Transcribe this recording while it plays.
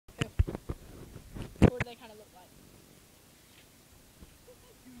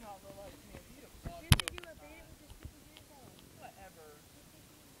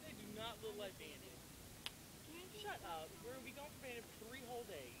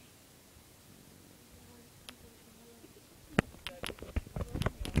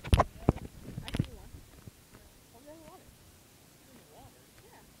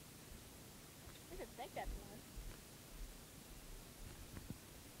think that's one.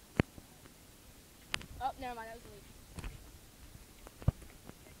 Oh, never mind, that was a leaf.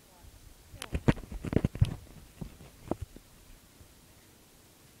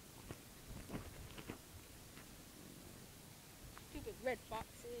 Stupid red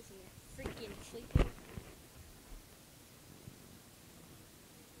foxes and they're freaking sleeping.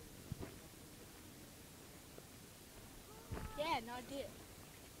 Yeah, no, I did.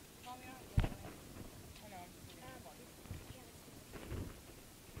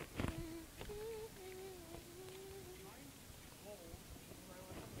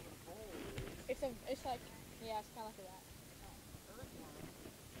 It's like, yeah, it's kind of like that.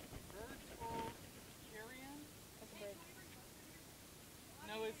 Birds or carrion? That's a bird.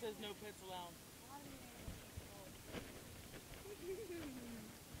 No, it says no pets allowed.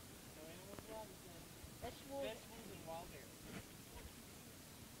 No animals allowed, it says. Vegetables. Vegetables and wild berries.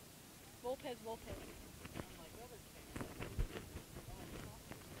 Volpes, Volpes. Unlike other cats,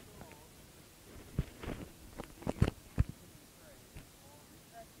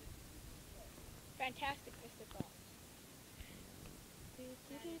 Fantastic, Mr. Fox.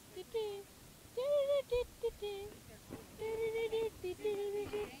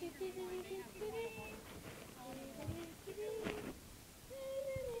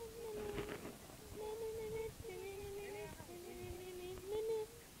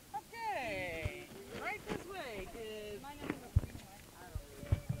 okay, right this way, kids. Mine doesn't look green one. I don't really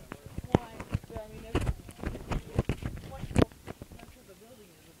know how that works. Why? But I mean, that's what the building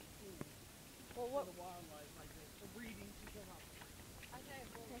is. It's cool. Well, For what? the wildlife, like this. For breeding, to come up.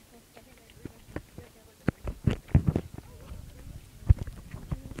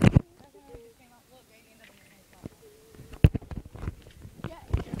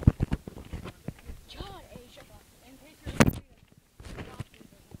 God, Asia. In case you're afraid of foxes,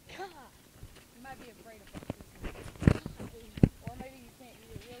 God. you might be afraid of foxes. Or maybe you can't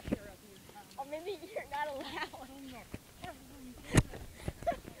use a wheelchair up here. Or maybe you're not allowed.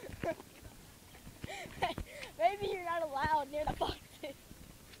 Maybe you're not allowed near the foxes.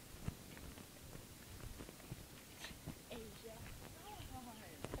 Asia.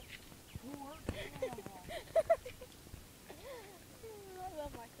 I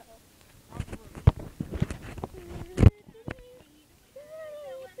love myself.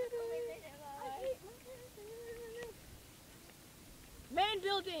 Man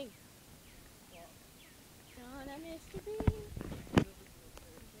building. Gonna Mr. Bean.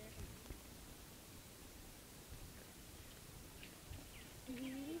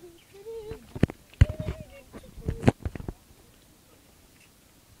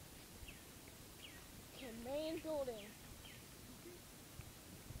 Main building.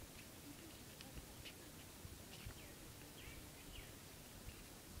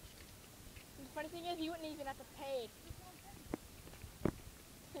 The funny thing is, you wouldn't even have to pay.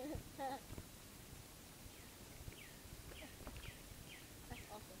 That's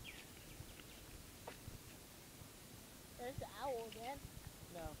awesome. There's the owl again.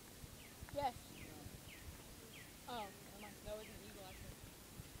 No. Yes. Oh, never mind. No, it's an eagle, I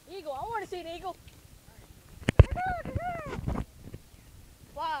think. Eagle. I want to see an eagle.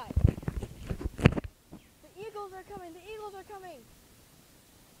 Why? The eagles are coming. The eagles are coming.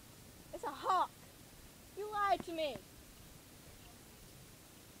 It's a hawk. You lied to me.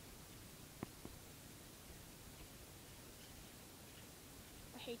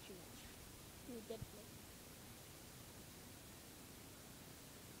 I hate you now. You're dead to me.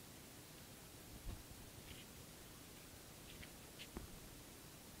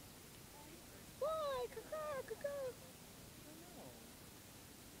 Why? Caw-caw, caw-caw.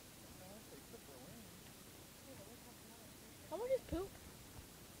 Someone just pooped.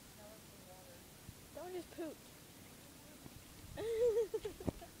 Someone just pooped.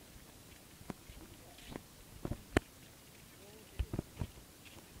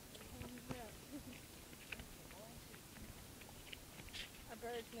 A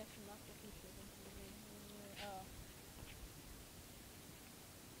bird's nest and not the future. Oh.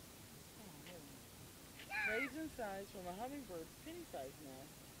 Raised in size from a hummingbird's penny-sized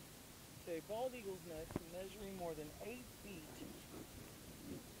nest to a bald eagle's nest measuring more than 8 feet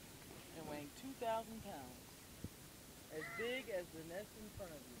and weighing 2,000 pounds. As big as the nest in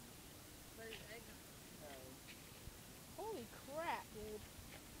front of you. Holy crap, dude.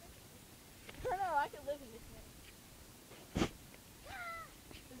 I don't know, I could live in this nest.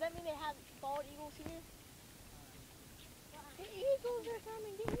 Does that mean they have bald eagles here? The eagles are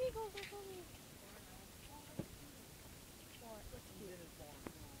coming! The eagles are coming! Alright, let's do it.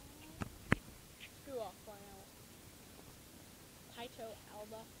 Screw off, flying out. Taito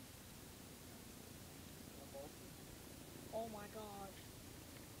Alba. Oh my gosh.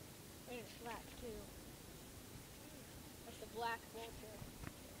 And it's black too. That's the black vulture.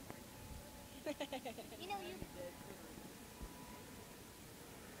 You know, you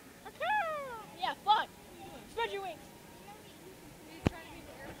Yeah, fun. Spread your wings.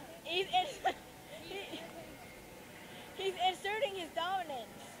 He's he's inserting his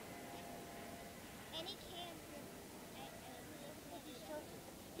dominance. any can.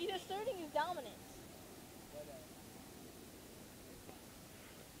 He's asserting his dominance.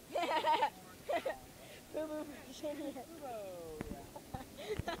 Boo boo Virginia.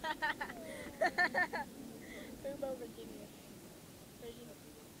 Boo boo Virginia.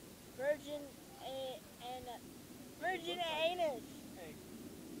 Virgin and Virgin anus. Hey,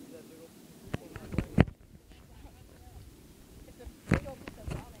 see that big old It's a big old piece of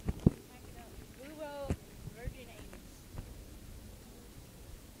vomit. Boo boo Virgin anus.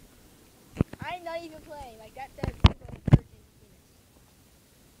 I'm not even playing. Like that says boo boo Virgin penis.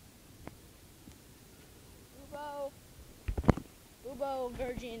 Boo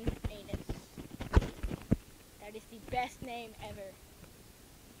Virgin anus. That is the best name ever.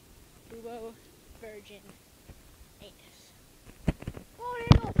 Boo Virgin anus. Oh, the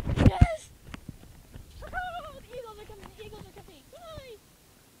eagles! Yes! Oh, the eagles are coming! The eagles are coming! Yay!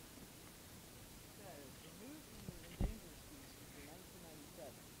 says removed from the endangered species in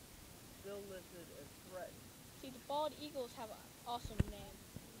 1997. Still listed as threatened. See, the bald eagles have an awesome name.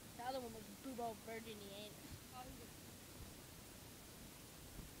 The other one was Boo Virgin anus.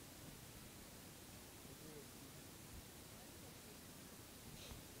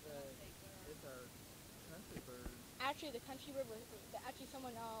 It's our country bird. Actually, the country bird was actually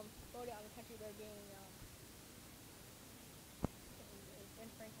someone wrote it on the country bird being Ben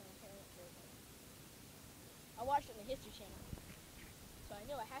Franklin. I can't remember. I watched it on the History Channel, so I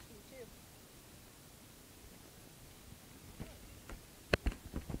know it has to be true.